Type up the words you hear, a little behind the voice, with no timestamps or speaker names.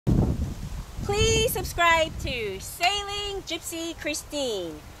please subscribe to Sailing Gypsy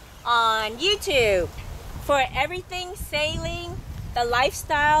Christine on YouTube for everything sailing, the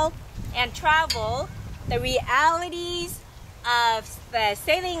lifestyle and travel, the realities of the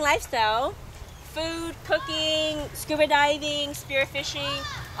sailing lifestyle, food, cooking, scuba diving, spearfishing,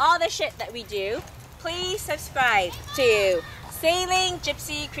 all the shit that we do. Please subscribe to Sailing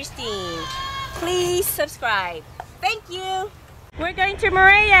Gypsy Christine. Please subscribe. Thank you. We're going to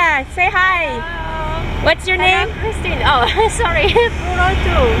Marea. Say hi. Hello. What's your name? I'm Christine. Oh, sorry.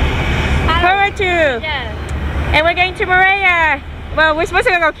 Puratu. Yeah. And we're going to Marea. Well, we're supposed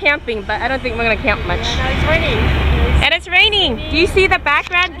to go camping, but I don't think we're going to camp much. Yeah, no, it's raining. And it's raining. Do you see the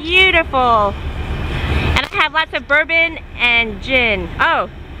background? Beautiful. And I have lots of bourbon and gin. Oh,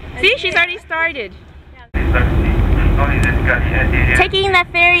 see, she's already started. Taking the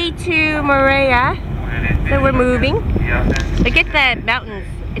ferry to Marea. So we're moving. Look at the mountains.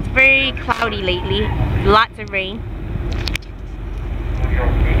 It's very cloudy lately. Lots of rain.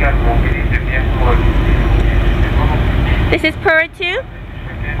 This is Puratu.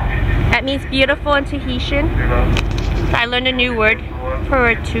 That means beautiful in Tahitian. So I learned a new word,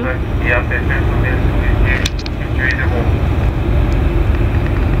 Puratu.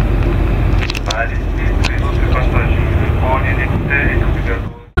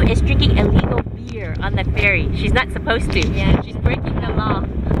 Is drinking illegal beer on the ferry. She's not supposed to. Yeah. She's breaking the law.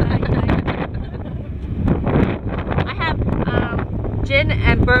 I have gin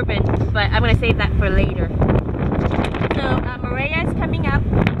and bourbon, but I'm going to save that for later. So Marea is coming up.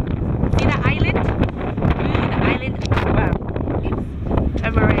 See the island? Ooh, the island. Wow. Oops.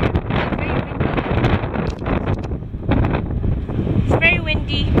 Of Marea. It's very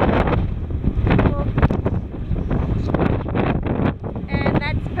windy. It's very windy. Cool. And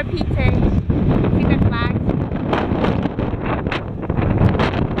that's Papite. See the flags?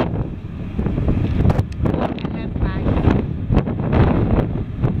 I love flags.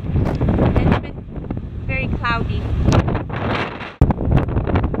 It's been very cloudy.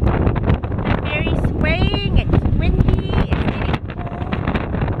 The ferry's swaying, it's windy, it's getting cold.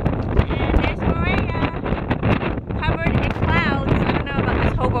 And there's Marea, covered in clouds. I don't know about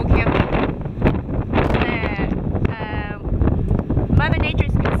this hobo camping. Mother Nature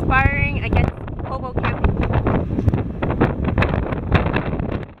is conspiring against hobo camping.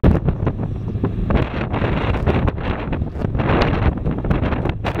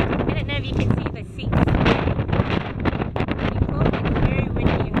 I don't know if you can see the seats. It's very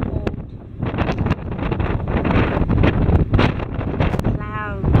windy and cold.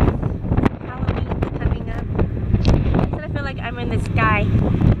 Clouds. Halloween's coming up. I sort of feel like I'm in the sky.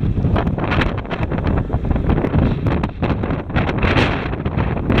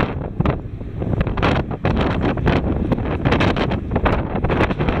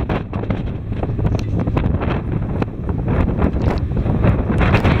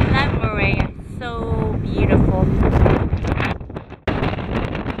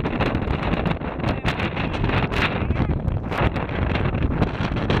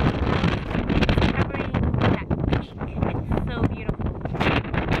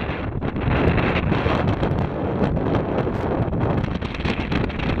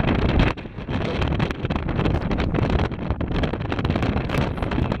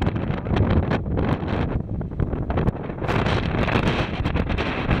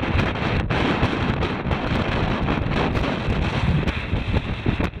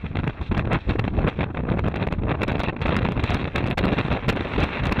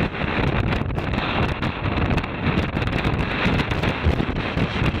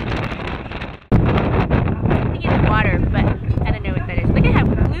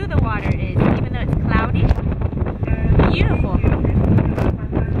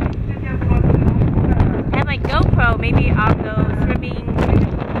 Maybe I'll go swimming.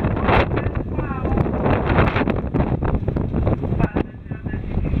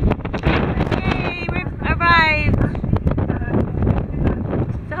 Yay, we've arrived.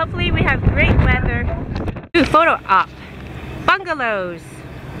 So hopefully we have great weather. Ooh, photo op. Bungalows.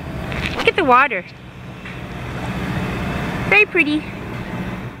 Look at the water. Very pretty.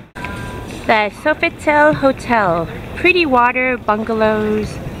 The Sofitel Hotel. Pretty water,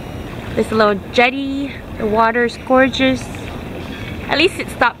 bungalows. There's a little jetty. The water's gorgeous. At least it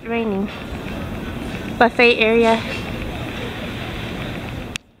stopped raining. Buffet area.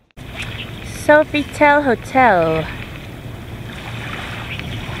 Sofitel Hotel.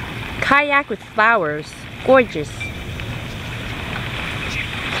 Kayak with flowers. Gorgeous.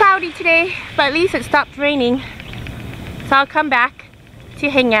 Cloudy today, but at least it stopped raining. So I'll come back to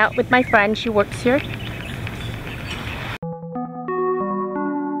hang out with my friend. She works here.